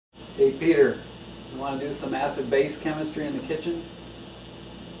Hey Peter, you want to do some acid-base chemistry in the kitchen?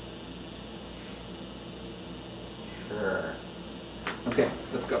 Sure. Okay,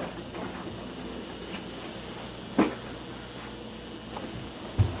 let's go.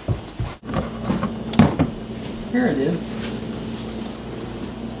 Here it is.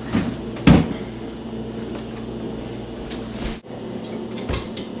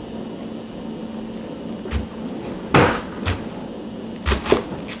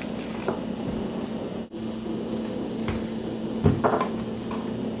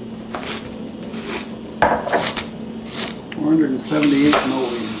 $478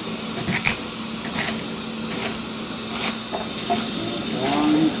 milliliters.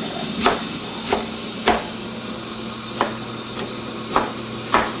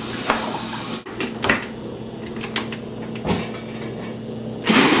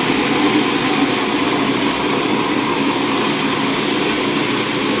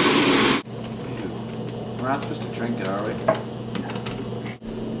 We're not supposed to drink it, are we?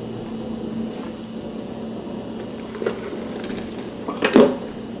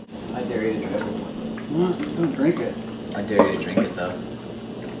 I dare you to drink it. No, don't drink it. I dare you to drink it, though.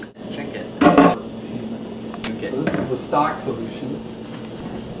 Drink it. Drink it. So this is the stock solution.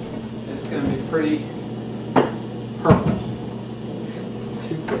 It's going to be pretty purple.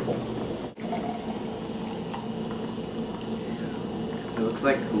 Too purple. It looks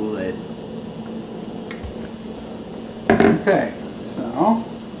like Kool-Aid. Okay, so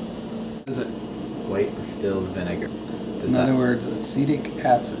what is it? White distilled vinegar. In other words, acetic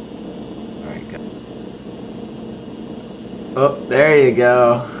acid. Alright, go. Oh, there you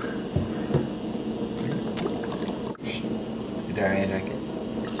go. You dare me to drink it?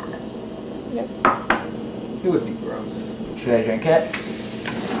 Yep. It would be gross. Should I drink it?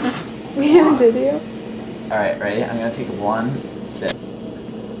 Yeah, did you? Alright, ready? I'm gonna take one sip.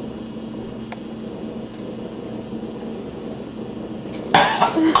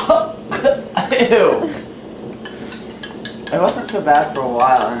 Ew! It wasn't so bad for a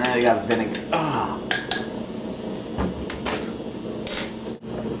while, and then I got vinegar. Ugh.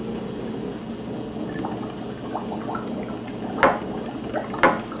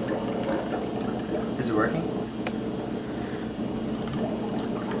 Is it working?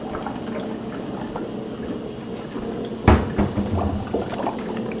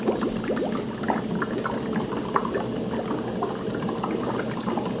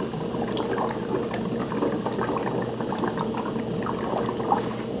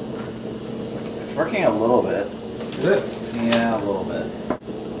 It's working a little bit. Is it? Yeah, a little bit.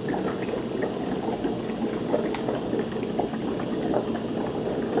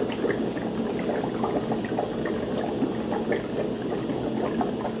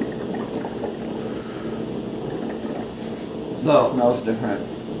 So, It smells different.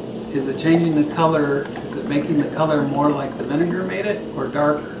 is it changing the color? Is it making the color more like the vinegar made it or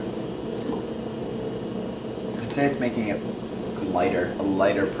darker? I'd say it's making it lighter, a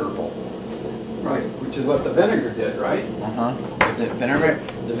lighter purple. Right, which is what the vinegar did, right? Uh-huh.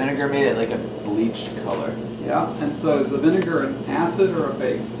 The vinegar made it like a bleached color. Yeah, and so is the vinegar an acid or a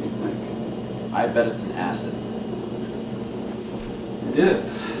base, do you think? I bet it's an acid. It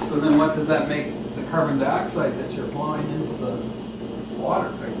is. So then what does that make the carbon dioxide that you're blowing into the water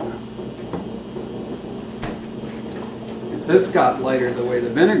right now? If this got lighter the way the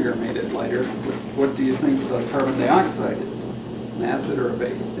vinegar made it lighter, what do you think the carbon dioxide is? An acid or a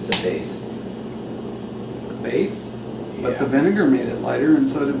base? It's a base. It's a base, but Yeah. the vinegar made it lighter and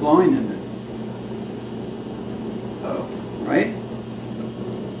so did blowing in it, Oh. right?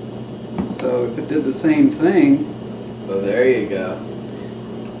 So if it did the same thing, Oh, there you go.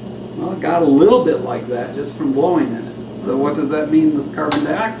 well, it got a little bit like that just from blowing in it. So what does that mean the carbon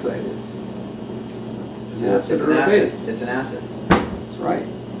dioxide is? An acid It's or an a acid. base? It's an acid. That's right.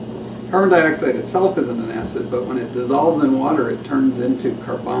 Carbon dioxide itself isn't an acid, but when it dissolves in water, it turns into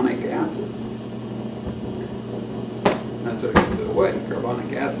carbonic acid. That's what gives it away.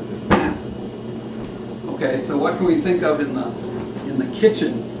 Carbonic acid is an acid. Okay, so what can we think of in the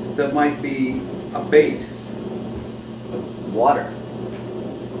kitchen that might be a base? Water.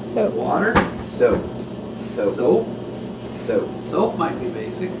 So, Water? Soap. Soap. Soap? Soap. Soap might be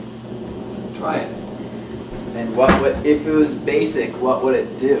basic. Try it. And what would, if it was basic, what would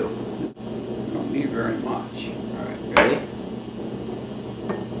it do? You don't need very much. Alright, ready?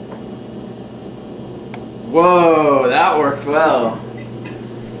 Whoa, that worked well.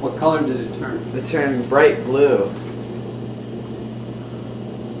 What color did it turn? It turned bright blue.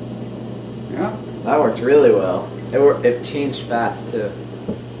 Yeah? That worked really well. It changed fast too.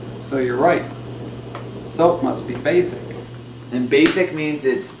 So you're right. Soap must be basic. And basic means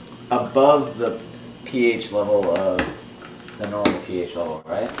it's above the pH level of the normal pH level,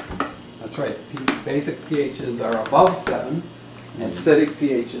 right? That's right. Basic pHs are above 7, and acidic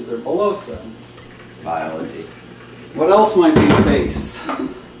pHs are below 7. Biology. What else might be a base?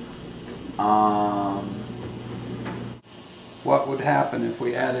 What would happen if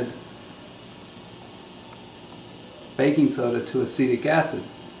we added baking soda to acetic acid?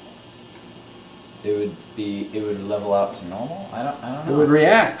 It would level out to normal? I don't know. It would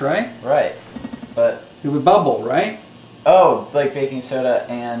react, right? Right. But It would bubble, right? oh, like baking soda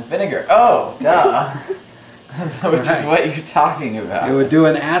and vinegar. Oh, duh. Which is what you're talking about. It would do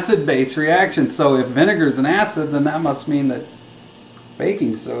an acid-base reaction. So if vinegar is an acid, then that must mean that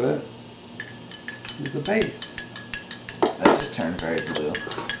baking soda is a base. That just turned very blue.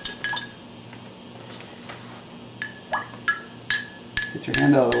 Get your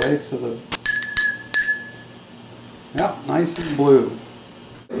hand out of the way so the... Yep, nice and blue.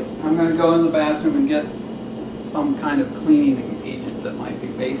 I'm going to go in the bathroom and get some kind of cleaning agent that might be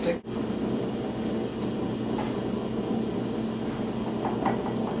basic.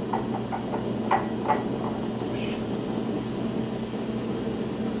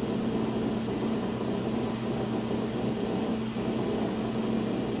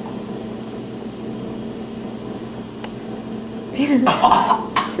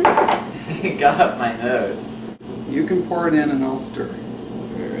 It got up my nose. You can pour it in and I'll stir.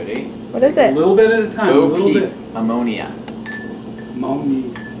 Are we ready? What is A it? little bit at a time, a little OP. bit. Ammonia.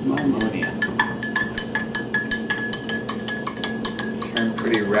 Ammonia. Turned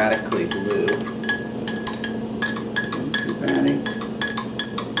pretty radically blue. Keep adding.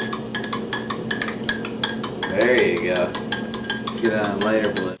 There you go. Let's get it on a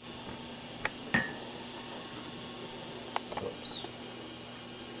lighter blue. Oops.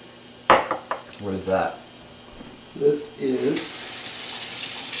 What is that? This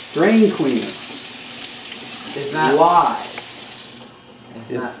is drain cleaner. Is that Lye.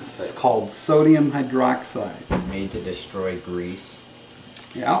 It's It's called sodium hydroxide. made to destroy grease?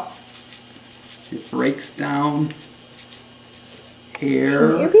 Yeah. It breaks down Shouldn't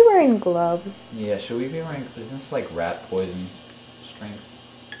you hair. be wearing gloves? Yeah, should we be wearing... Isn't this like rat poison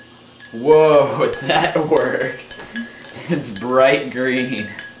strength? Whoa, that worked! It's bright green.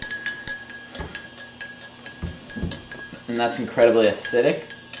 And that's incredibly acidic?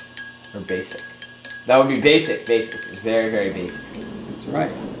 Or basic? That would be basic, basic. It's very, very basic. That's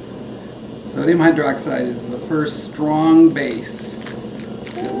right. Sodium hydroxide is the first strong base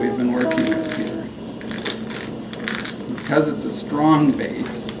that we've been working with here. Because it's a strong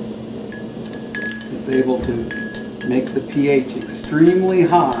base, it's able to make the pH extremely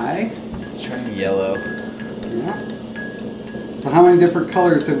high. It's turning yellow. Yeah. So how many different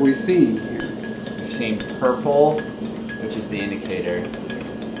colors have we seen here? We've seen purple, which is the indicator,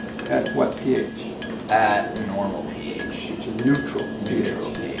 At what pH? at normal pH. Which is neutral.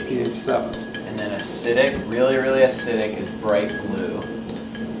 Neutral pH. pH 7. And then acidic, really, really acidic, is bright blue.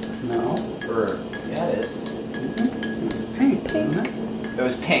 No. Or, yeah, it is. It was pink, wasn't it? It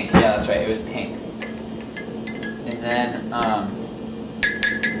was pink, yeah, that's right, it was pink. And then,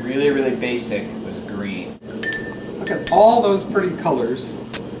 really, really basic was green. Look at all those pretty colors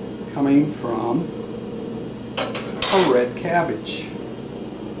coming from a red cabbage.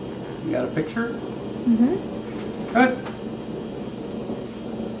 You got a picture? Mm-hmm. Good.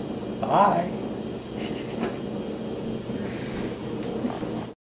 Bye.